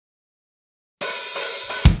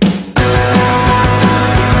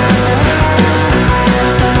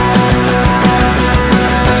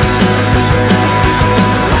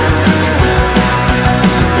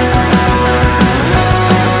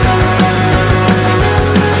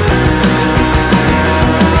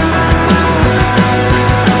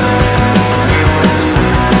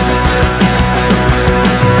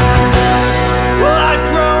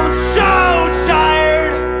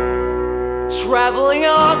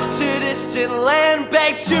off to distant land,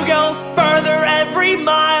 begged to go further every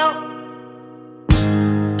mile,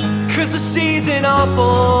 'cause the sea's an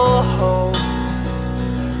awful home,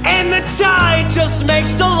 and the tide just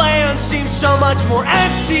makes the land seem so much more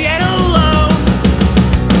empty and alone.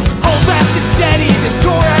 Hold fast and steady, this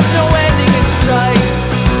tour has no ending in sight.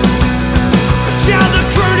 Tell the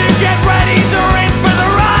crew to get ready, they're in for the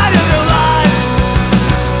ride of their lives.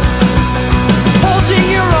 Holding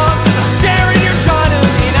your arms as I stare in your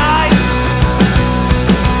Jonathan eyes.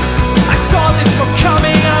 I saw this one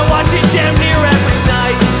coming, I watch it damn near every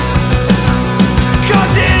night.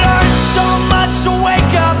 'Cause it hurts so much to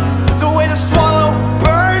wake up the way the swallow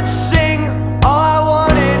birds sing. All I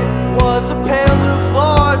wanted was a pale blue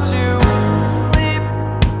floor to sleep.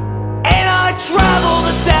 And I traveled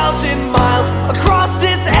 1,000 miles across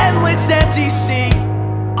this endless empty sea.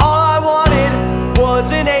 All I wanted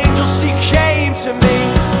was an angel, she came to me.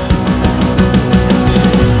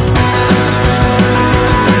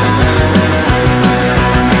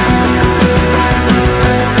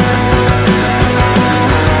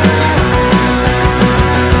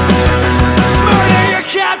 Murder your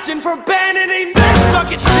captain for abandoning their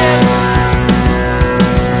sunken ship.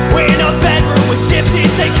 We're in a bedroom with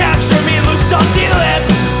gypsies, they capture me, loose salty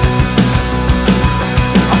lips.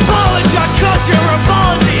 Apologize 'cause your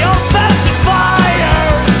apology offensive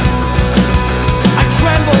fires. I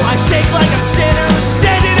tremble, I shake like a sinner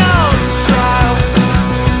standing on trial.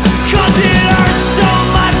 'Cause it hurts so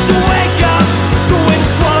much to wake up the wind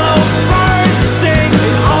swallow birds sing.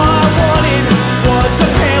 And all I wanted was a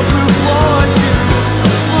pale blue floor to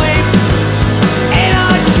sleep. And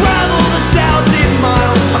I traveled 1,000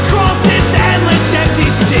 miles across this endless empty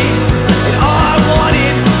sea. And all I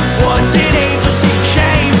wanted was an angel, she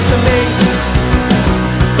came to me.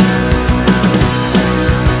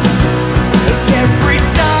 And every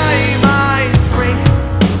time I drink,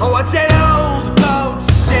 I watch that old boat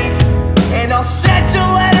sink. And I'll set to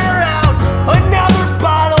let her out another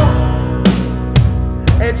bottle.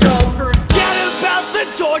 And don't forget about the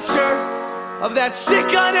torture of that sick,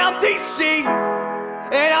 unhealthy sea.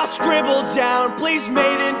 And I'll scribble down, please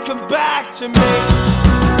maiden, come back to me.